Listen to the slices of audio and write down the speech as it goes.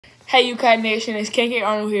Hey UConn Nation, it's KK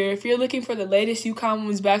Arnold here. If you're looking for the latest UConn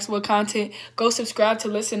women's basketball content, go subscribe to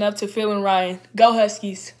listen up to Phil and Ryan. Go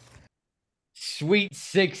Huskies! Sweet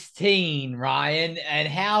 16, Ryan. And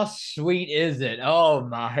how sweet is it? Oh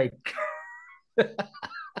my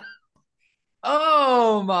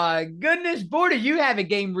Oh my goodness. Boy, do you have a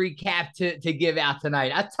game recap to give out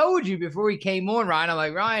tonight. I told you before we came on, Ryan. I'm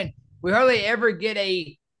like, Ryan, we hardly ever get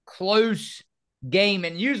a close game.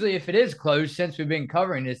 And usually if it is close, since we've been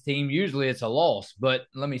covering this team, usually it's a loss. But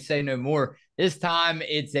let me say no more. This time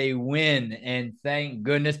it's a win. And thank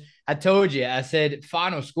goodness. I told you, I said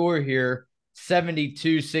final score here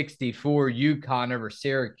 72-64 UConn over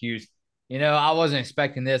Syracuse. I wasn't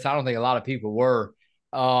expecting this. I don't think a lot of people were.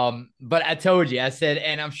 But I told you, I said,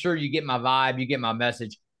 and I'm sure you get my vibe, you get my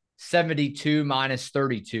message. 72 minus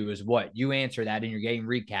 32 is what you answer that in your game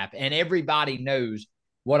recap. And everybody knows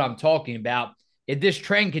what I'm talking about. If this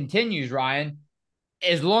trend continues, Ryan,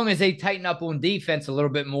 as long as they tighten up on defense a little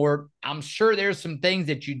bit more, I'm sure there's some things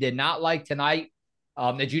that you did not like tonight,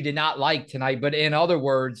 But in other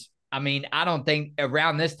words, I mean, I don't think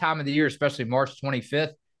around this time of the year, especially March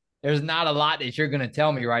 25th, there's not a lot that you're going to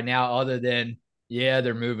tell me right now other than, yeah,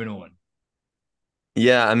 they're moving on.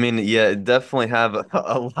 Yeah, I mean, yeah, definitely have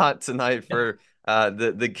a lot tonight for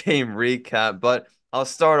the game recap, but I'll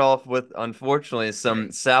start off with unfortunately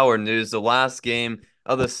some sour news. The last game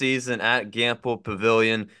of the season at Gamble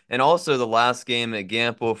Pavilion, and also the last game at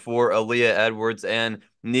Gamble for Aaliyah Edwards and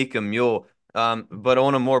Nika Mule. But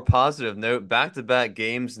on a more positive note, back-to-back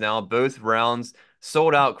games now, both rounds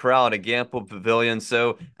sold out crowd at Gamble Pavilion.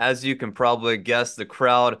 So as you can probably guess, the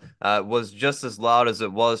crowd was just as loud as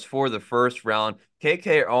it was for the first round.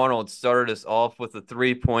 KK Arnold started us off with a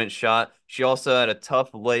 3-point shot. She also had a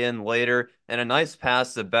tough lay-in later and a nice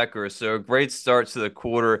pass to Bueckers. So a great start to the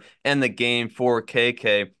quarter and the game for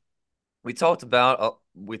KK. We talked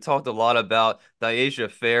a lot about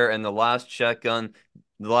Diasia Fair and the last check-in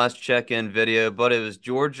video, but it was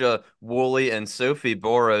Georgia Woolley and Sophie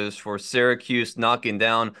Boros for Syracuse knocking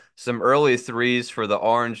down some early threes for the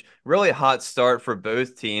Orange. Really hot start for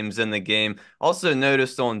both teams in the game. Also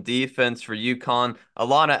noticed on defense for UConn, a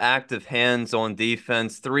lot of active hands on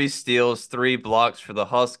defense, 3 steals, 3 blocks for the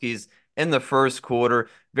Huskies in the first quarter.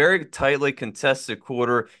 Very tightly contested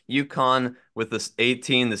quarter. UConn with this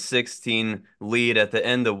 18-16 lead at the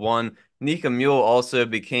end of one. Nika Mule also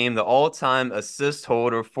became the all-time assist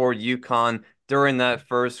holder for UConn during that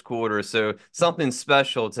first quarter. So something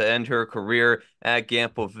special to end her career at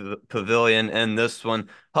Gamble Pavilion. And this one,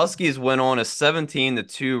 Huskies went on a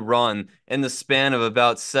 17-2 run in the span of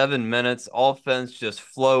about 7 minutes. Offense just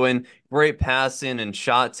flowing, great passing and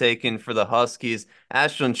shot taking for the Huskies.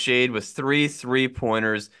 Ashlynn Shade with 3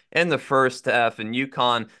 3-pointers in the first half, and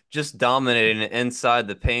UConn just dominating it inside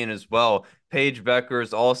the paint as well. Paige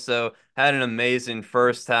Bueckers also had an amazing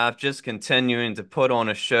first half, just continuing to put on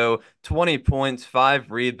a show. 20 points,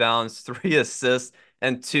 5 rebounds, 3 assists,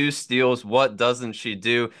 and 2 steals. What doesn't she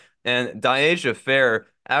do? And Diasia Fair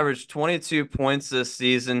averaged 22 points this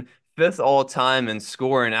season, fifth all time in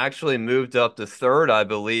scoring, actually moved up to third, I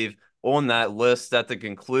believe, on that list at the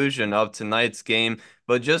conclusion of tonight's game.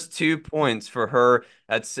 But just 2 points for her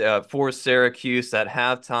for Syracuse at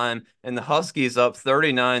halftime, and the Huskies up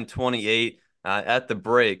 39-28 at the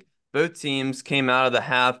break. Both teams came out of the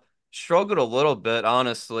half, struggled a little bit,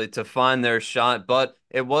 honestly, to find their shot, but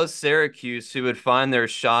it was Syracuse who would find their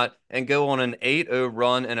shot and go on an 8-0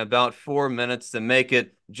 run in about 4 minutes to make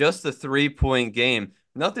it just a 3-point game.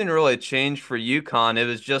 Nothing really changed for UConn. It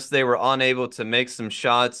was just they were unable to make some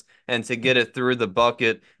shots and to get it through the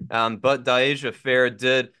bucket. But Diasia Fair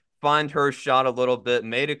did find her shot a little bit,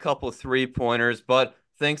 made a couple 3-pointers, but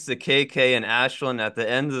thanks to KK and Ashlynn at the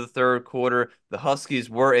end of the third quarter, the Huskies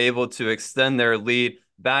were able to extend their lead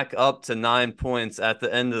back up to 9 points at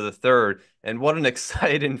the end of the third. And what an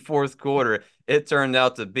exciting fourth quarter it turned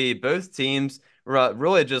out to be. Both teams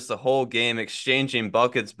really just the whole game exchanging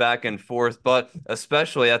buckets back and forth, but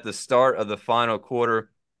especially at the start of the final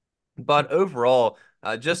quarter. But overall,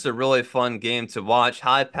 just a really fun game to watch.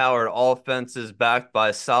 High-powered offenses backed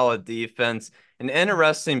by solid defense. An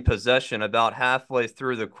interesting possession about halfway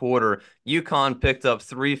through the quarter. UConn picked up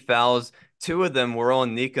 3 fouls. 2 of them were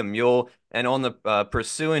on Nika Mule. And on the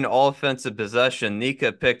pursuing offensive possession,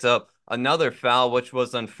 Nika picked up another foul, which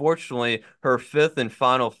was unfortunately her fifth and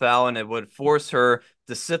final foul, and it would force her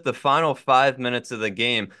to sit the final 5 minutes of the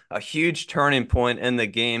game. A huge turning point in the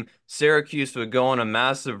game. Syracuse would go on a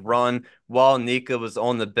massive run while Nika was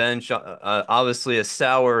on the bench. Obviously, a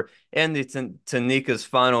sour ending to Nika's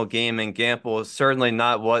final game in Gamble is certainly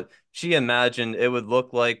not what she imagined it would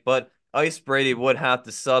look like, but Ice Brady would have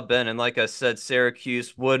to sub in. And like I said,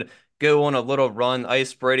 Syracuse would go on a little run.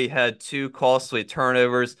 Ice Brady had two costly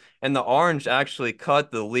turnovers, and the Orange actually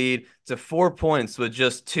cut the lead to 4 points with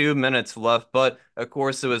just 2 minutes left. But of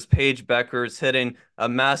course, it was Paige Bueckers hitting a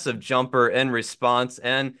massive jumper in response,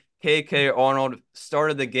 and KK Arnold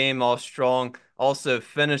started the game off strong, also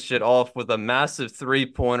finished it off with a massive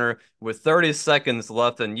three-pointer with 30 seconds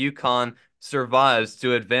left, and UConn survives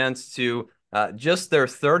to advance to just their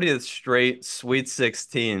 30th straight Sweet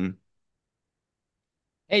 16.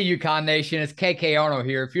 Hey, UConn Nation, it's KK Arnold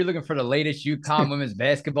here. If you're looking for the latest UConn women's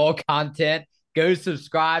basketball content, go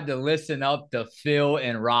subscribe to Listen Up to Phil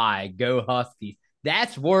and Rye. Go Huskies.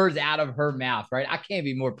 That's words out of her mouth, right? I can't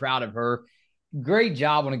be more proud of her. Great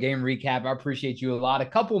job on a game recap. I appreciate you a lot. A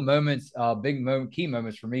couple moments, key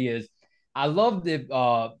moments for me is I love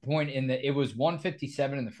the point in that it was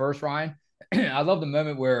 157 in the first, Ryan. I love the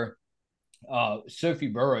moment where Sophie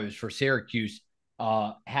Burrows for Syracuse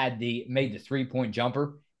made the 3-point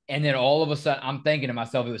jumper. And then all of a sudden, I'm thinking to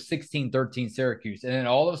myself, it was 16-13 Syracuse. And then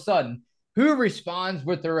all of a sudden, who responds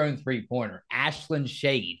with their own 3-pointer? Ashlynn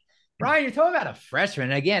Shade. Ryan, you're talking about a freshman.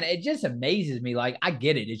 And again, it just amazes me. Like, I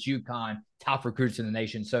get it. It's UConn, top recruits in the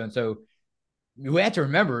nation. So we have to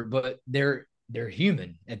remember, but they're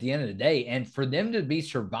human at the end of the day. And for them to be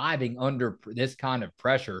surviving under this kind of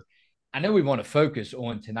pressure, I know we want to focus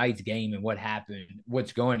on tonight's game and what happened,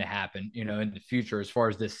 what's going to happen, in the future as far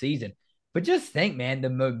as this season. But just think, man, the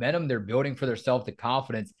momentum they're building for themselves, the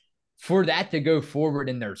confidence for that to go forward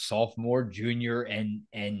in their sophomore, junior, and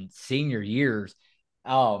senior years.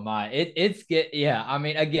 Oh my, yeah. I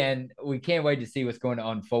mean, again, we can't wait to see what's going to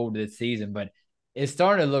unfold this season, but it's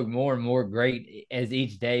starting to look more and more great as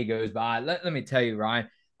each day goes by. Let me tell you, Ryan.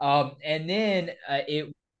 And then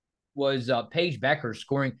it was Paige Bueckers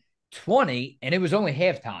scoring 20, and it was only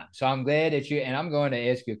halftime. So I'm glad that and I'm going to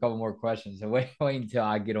ask you a couple more questions. So wait until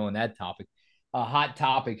I get on that topic. A hot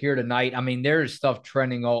topic here tonight. I mean, there's stuff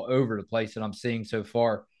trending all over the place that I'm seeing so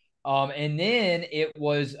far. And then it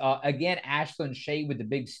was, again, Ashlynn Shade with the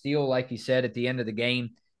big steal, like you said, at the end of the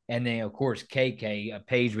game. And then, of course, KK,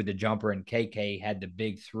 Paige with the jumper, and KK had the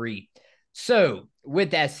big three. So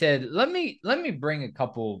with that said, let me bring a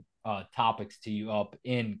couple topics to you up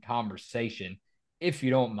in conversation, if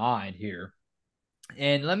you don't mind here.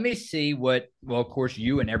 And let me see well, of course,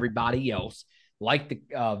 you and everybody else like the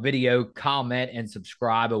video, comment, and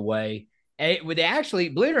subscribe away. With actually,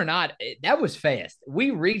 believe it or not, that was fast. We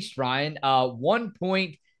reached, Ryan,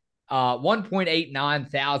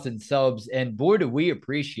 1.89 thousand subs, and boy, do we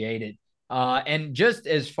appreciate it. And just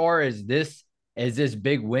as far as this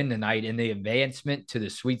big win tonight in the advancement to the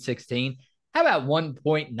Sweet 16, how about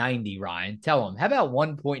 1.90, Ryan? Tell them. How about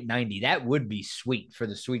 1.90? That would be sweet for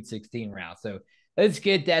the Sweet 16 round. So let's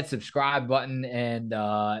get that subscribe button and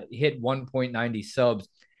hit 1.90 subs.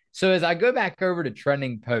 So as I go back over to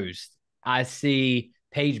trending post, I see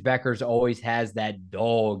Paige Bueckers always has that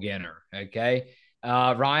dog in her. Okay.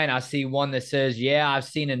 Ryan, I see one that says, yeah, I've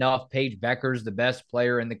seen enough. Paige Bueckers, the best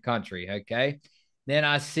player in the country. Okay. Then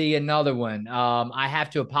I see another one. I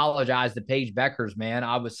have to apologize to Paige Bueckers, man.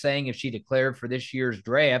 I was saying if she declared for this year's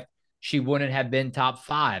draft, she wouldn't have been top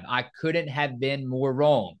 5. I couldn't have been more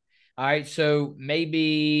wrong. All right. So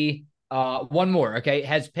maybe one more. Okay.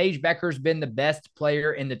 Has Paige Bueckers been the best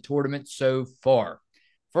player in the tournament so far?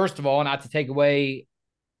 First of all, not to take away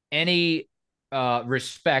any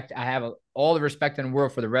respect, I have all the respect in the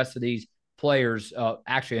world for the rest of these players,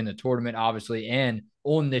 actually in the tournament, obviously, and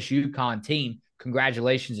on this UConn team.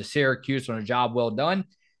 Congratulations to Syracuse on a job well done.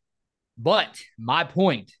 But my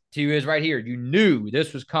point to you is right here. You knew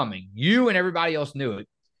this was coming. You and everybody else knew it.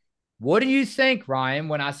 What do you think, Ryan,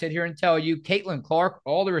 when I sit here and tell you Caitlin Clark,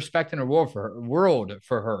 all the respect in the world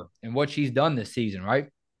for her and what she's done this season, right?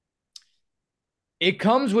 It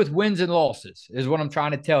comes with wins and losses, is what I'm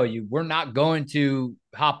trying to tell you. We're not going to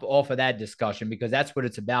hop off of that discussion because that's what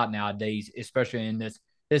it's about nowadays, especially in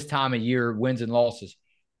this time of year, wins and losses.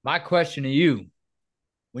 My question to you,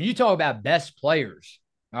 when you talk about best players,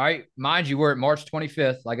 all right, mind you, we're at March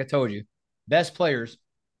 25th, like I told you, best players.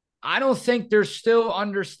 I don't think they're still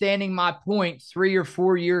understanding my point 3 or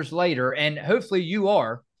 4 years later, and hopefully you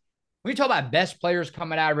are. When you talk about best players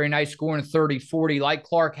coming out every night scoring 30, 40 like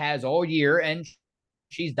Clark has all year, and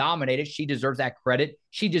she's dominated. She deserves that credit.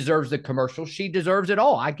 She deserves the commercial. She deserves it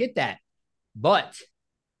all. I get that. But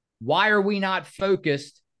why are we not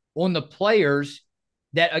focused on the players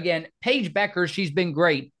that, again, Paige Bueckers, she's been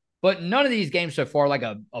great, but none of these games so far like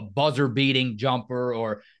a buzzer-beating jumper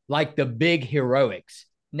or like the big heroics.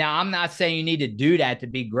 Now, I'm not saying you need to do that to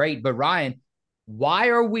be great, but Ryan, why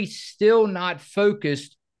are we still not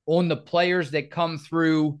focused on the players that come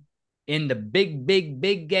through in the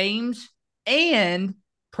big games and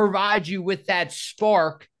provide you with that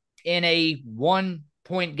spark in a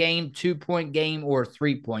 1-point game, 2-point game, or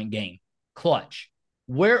 3-point game. Clutch.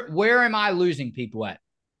 Where am I losing people at?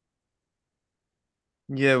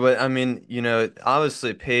 Yeah, but I mean,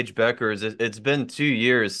 obviously Paige Bueckers, it's been 2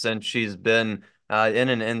 years since she's been in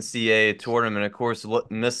an NCAA tournament, of course,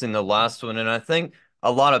 missing the last one. And I think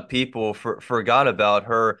a lot of people forgot about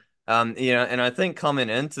her. And I think coming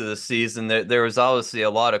into the season, there was obviously a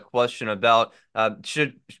lot of question about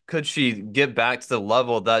could she get back to the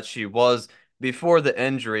level that she was before the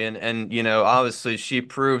injury? And obviously she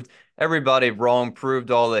proved everybody wrong,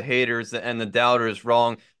 proved all the haters and the doubters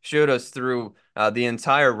wrong, showed us through the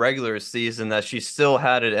entire regular season that she still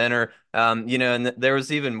had it in her. And there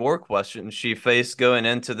was even more questions she faced going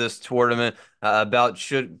into this tournament about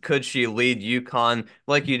could she lead UConn,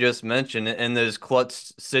 like you just mentioned, in those clutch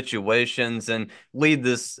situations and lead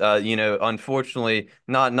this. Unfortunately,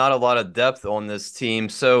 not a lot of depth on this team.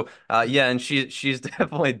 So yeah, and she's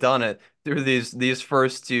definitely done it through these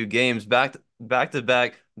first two games, back to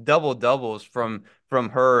back double doubles from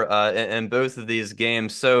her in both of these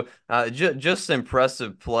games. So just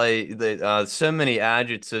impressive play. So many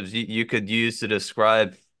adjectives you could use to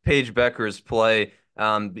describe Paige Bueckers' play.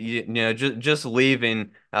 Just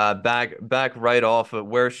leaving back right off of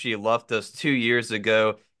where she left us 2 years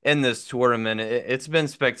ago in this tournament. It's been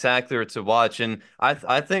spectacular to watch, and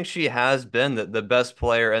I think she has been the best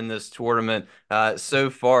player in this tournament so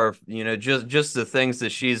far. Just the things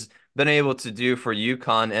that she's been able to do for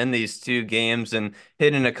UConn in these two games and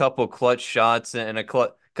hitting a couple clutch shots and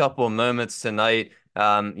couple of moments tonight.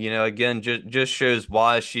 Again, just shows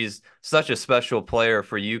why she's such a special player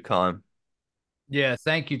for UConn. Yeah,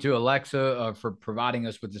 thank you to Alexa for providing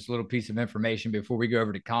us with this little piece of information before we go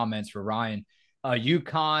over to comments for Ryan.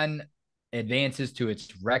 UConn advances to its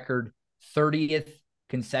record 30th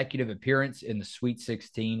consecutive appearance in the Sweet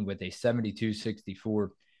 16 with a 72-64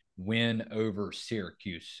 win over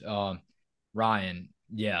Syracuse. Ryan,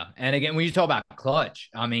 yeah. And again, when you talk about clutch,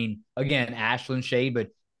 I mean, again, Ashlynn Shade,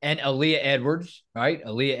 and Aaliyah Edwards, right?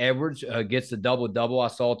 Aaliyah Edwards gets the double-double I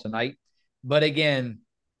saw tonight. But again,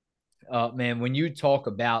 man, when you talk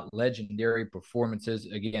about legendary performances,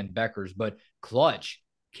 again, Bueckers, but clutch,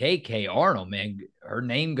 KK Arnold, man, her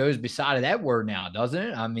name goes beside of that word now, doesn't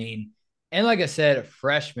it? I mean, and like I said, a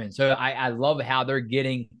freshman. So I love how they're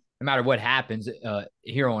getting, no matter what happens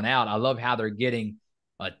here on out, I love how they're getting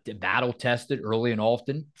battle tested early and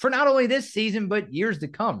often for not only this season, but years to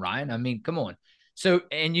come, Ryan. I mean, come on. So,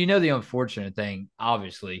 and the unfortunate thing,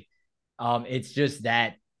 obviously, it's just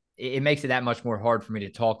that it makes it that much more hard for me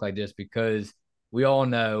to talk like this because we all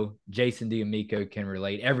know Jason D'Amico can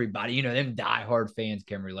relate. Everybody, them diehard fans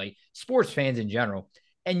can relate, sports fans in general.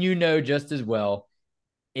 And just as well,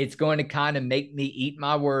 it's going to kind of make me eat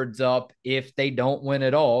my words up if they don't win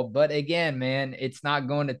at all. But again, man, it's not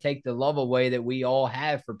going to take the love away that we all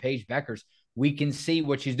have for Paige Bueckers. We can see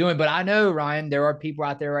what she's doing. But I know, Ryan, there are people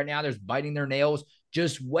out there right now that's biting their nails,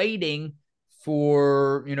 just waiting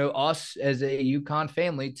for us as a UConn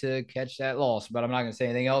family to catch that loss. But I'm not going to say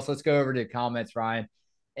anything else. Let's go over to the comments, Ryan.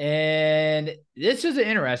 And this is an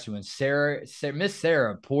interesting one. Miss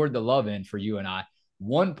Sarah poured the love in for you and I.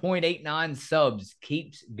 1.89 subs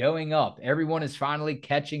keeps going up. Everyone is finally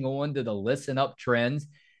catching on to the listen up trends.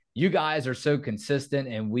 You guys are so consistent,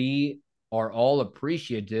 and we are all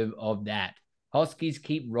appreciative of that. Huskies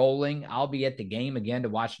keep rolling. I'll be at the game again to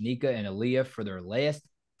watch Nika and Aaliyah for their last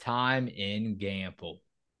time in Gamble.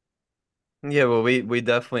 Yeah, well, we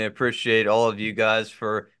definitely appreciate all of you guys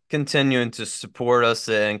for continuing to support us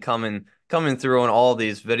and coming through on all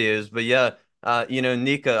these videos. But yeah,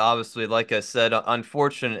 Nika, obviously, like I said,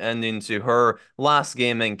 unfortunate ending to her last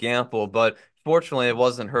game in Gamble, but fortunately, it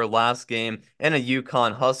wasn't her last game in a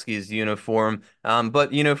UConn Huskies uniform.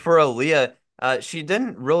 But for Aaliyah, she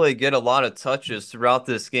didn't really get a lot of touches throughout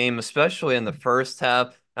this game, especially in the first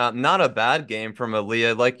half. Not a bad game from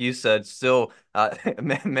Aaliyah, like you said, still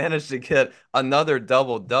managed to get another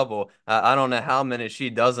double-double. I don't know how many she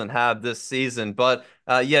doesn't have this season, but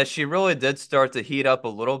yeah, she really did start to heat up a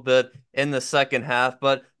little bit in the second half,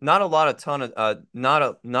 but not a ton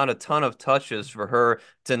of touches for her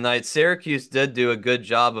tonight. Syracuse did do a good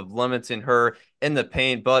job of limiting her in the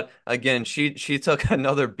paint, but again, she took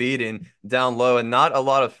another beating down low, and not a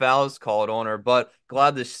lot of fouls called on her, but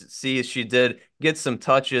glad to see she did get some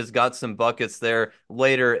touches, got some buckets there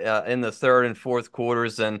later in the third and fourth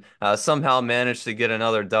quarters, and somehow managed to get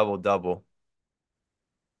another double-double.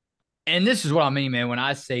 And this is what I mean, man, when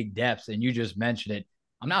I say depth, and you just mentioned it,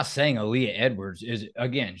 I'm not saying Aaliyah Edwards is,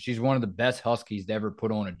 again, she's one of the best Huskies to ever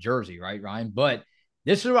put on a jersey, right, Ryan? But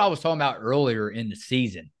This is what I was talking about earlier in the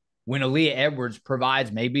season when Aaliyah Edwards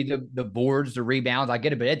provides maybe the boards, the rebounds. I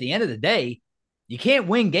get it. But at the end of the day, you can't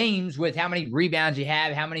win games with how many rebounds you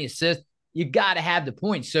have, how many assists. You got to have the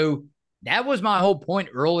points. So that was my whole point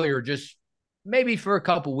earlier, just maybe for a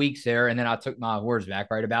couple weeks there. And then I took my words back,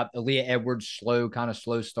 right, about Aaliyah Edwards' kind of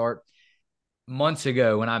slow start months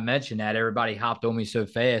ago. When I mentioned that, everybody hopped on me so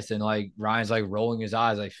fast, and like Ryan's like rolling his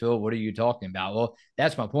eyes like, Phil, what are you talking about? Well,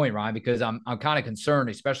 that's my point, Ryan, because I'm kind of concerned,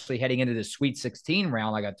 especially heading into the Sweet 16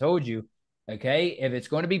 round, like I told you. Okay, if it's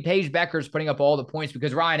going to be Paige Bueckers putting up all the points,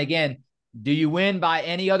 because Ryan, again, do you win by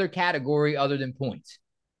any other category other than points?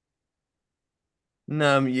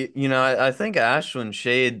 No, I think Ashlynn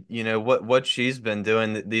Shade, what she's been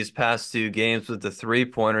doing these past two games with the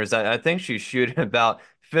three-pointers, I think she's shooting about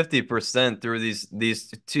 50% through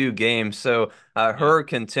these two games. So Yeah. her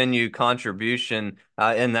continued contribution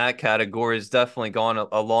in that category has definitely gone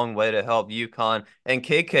a long way to help UConn. And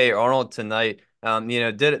KK Arnold tonight,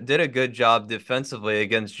 did a good job defensively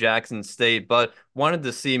against Jackson State, but wanted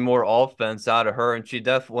to see more offense out of her, and she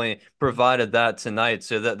definitely provided that tonight.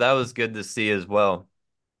 So that was good to see as well.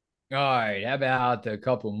 All right, how about a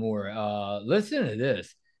couple more? Listen to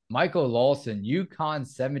this. Michael Lawson, UConn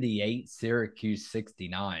 78, Syracuse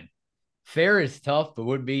 69. Fair is tough, but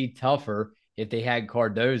would be tougher if they had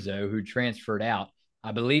Cardozo, who transferred out.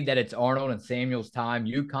 I believe that it's Arnold and Samuel's time.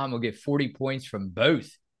 UConn will get 40 points from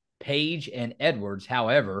both Page and Edwards.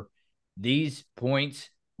 However, these points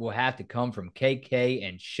will have to come from KK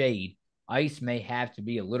and Shade. Ice may have to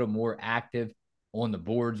be a little more active on the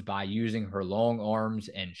boards by using her long arms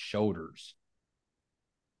and shoulders.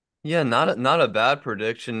 Yeah, not a bad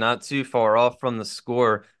prediction, not too far off from the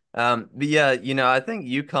score. But yeah, I think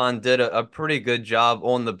UConn did a pretty good job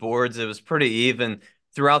on the boards. It was pretty even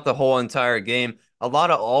throughout the whole entire game. A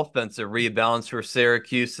lot of offensive rebounds for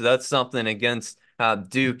Syracuse, so that's something against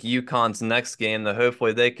Duke, UConn's next game that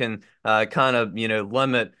hopefully they can kind of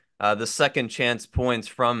limit the second chance points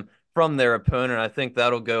from their opponent. I think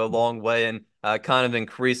that'll go a long way in kind of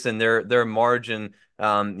increasing their margin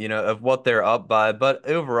of what they're up by. But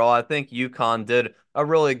overall, I think UConn did a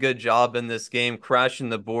really good job in this game, crashing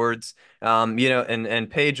the boards.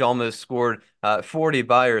 And Paige almost scored 40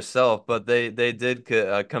 by herself, but they did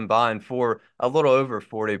combine for a little over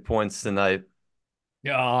 40 points tonight.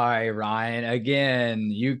 All right, Ryan. Again,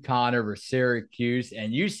 UConn over Syracuse,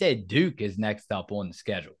 and you said Duke is next up on the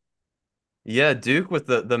schedule. Yeah, Duke with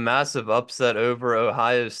the massive upset over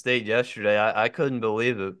Ohio State yesterday. I couldn't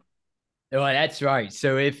believe it. Well, that's right.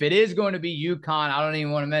 So if it is going to be UConn, I don't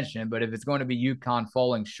even want to mention it, but if it's going to be UConn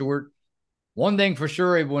falling short, one thing for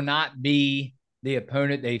sure, it will not be the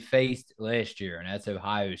opponent they faced last year, and that's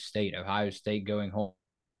Ohio State. Ohio State going home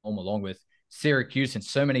along with Syracuse and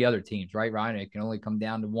so many other teams, right, Ryan? It can only come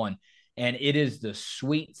down to one. And it is the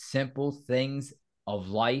sweet, simple things of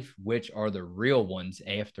life, which are the real ones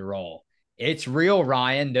after all. It's real,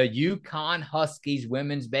 Ryan. The UConn Huskies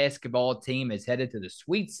women's basketball team is headed to the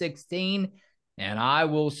Sweet 16, and I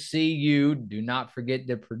will see you. Do not forget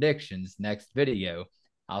the predictions next video.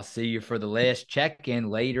 I'll see you for the last check-in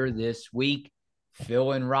later this week.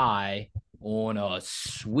 Phil and Rye on a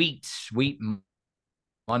sweet, sweet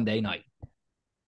Monday night.